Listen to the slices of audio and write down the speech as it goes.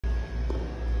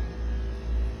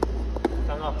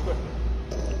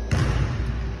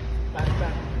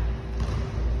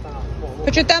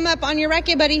Put your thumb up on your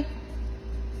racket, buddy.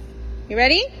 You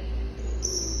ready?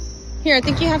 Here, I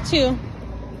think you have to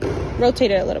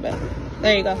rotate it a little bit.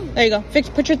 There you go. There you go.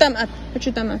 Put your thumb up. Put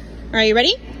your thumb up. All right, you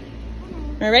ready?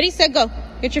 All right, ready, set, go.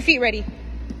 Get your feet ready.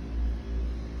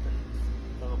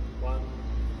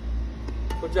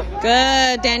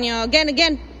 Good, Daniel. Again.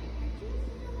 Again.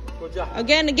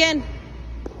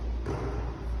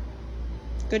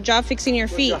 Good job fixing your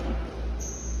feet.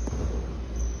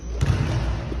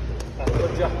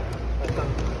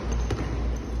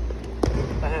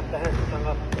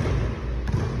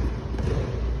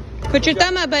 Put your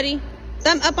thumb up, buddy.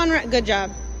 Thumb up on right. Good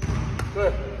job.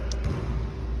 Good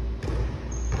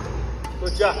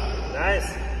job.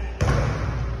 Nice.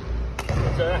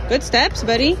 Good steps,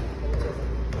 buddy.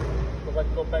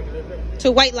 Go back a little bit.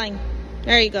 To white line.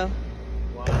 There you go.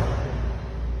 Wow.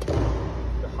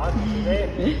 You're hot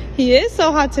today. He is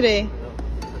so hot today.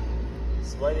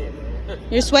 Sweaty.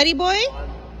 You're sweaty, boy? 1,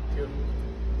 2.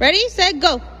 Ready, set,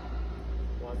 go.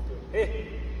 1, 2. Hey.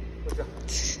 Good job.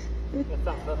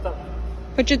 Thumb.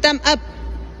 Put your thumb up.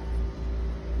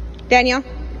 Daniel.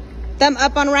 Thumb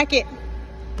up on racket.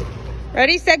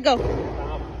 Ready, set, go.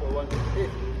 Thumb up. 1, 2,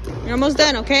 3. You're almost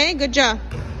done, okay? Good job.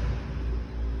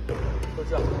 Good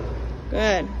job.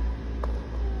 Good.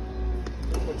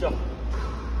 Good job.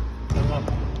 Thumb up.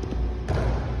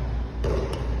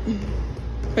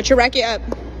 Put your racket up.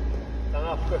 Thumb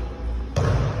up. Good.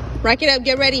 Racket up,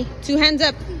 get ready. 2 hands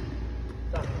up.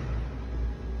 Thumb.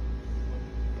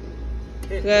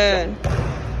 Hey, Good.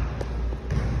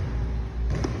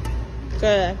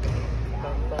 Good.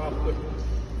 Thumb up. Good.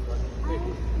 Hey,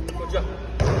 good job.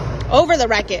 Over the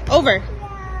racket. Over.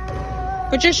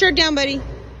 Put your shirt down, buddy.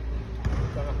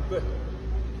 Thumb up. Good.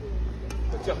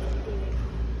 Good job.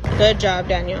 Good job,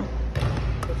 Daniel.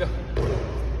 Good job.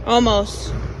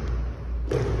 Almost.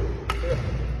 Good.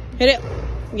 Hit it.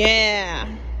 Yeah.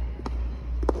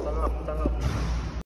 Thumb up.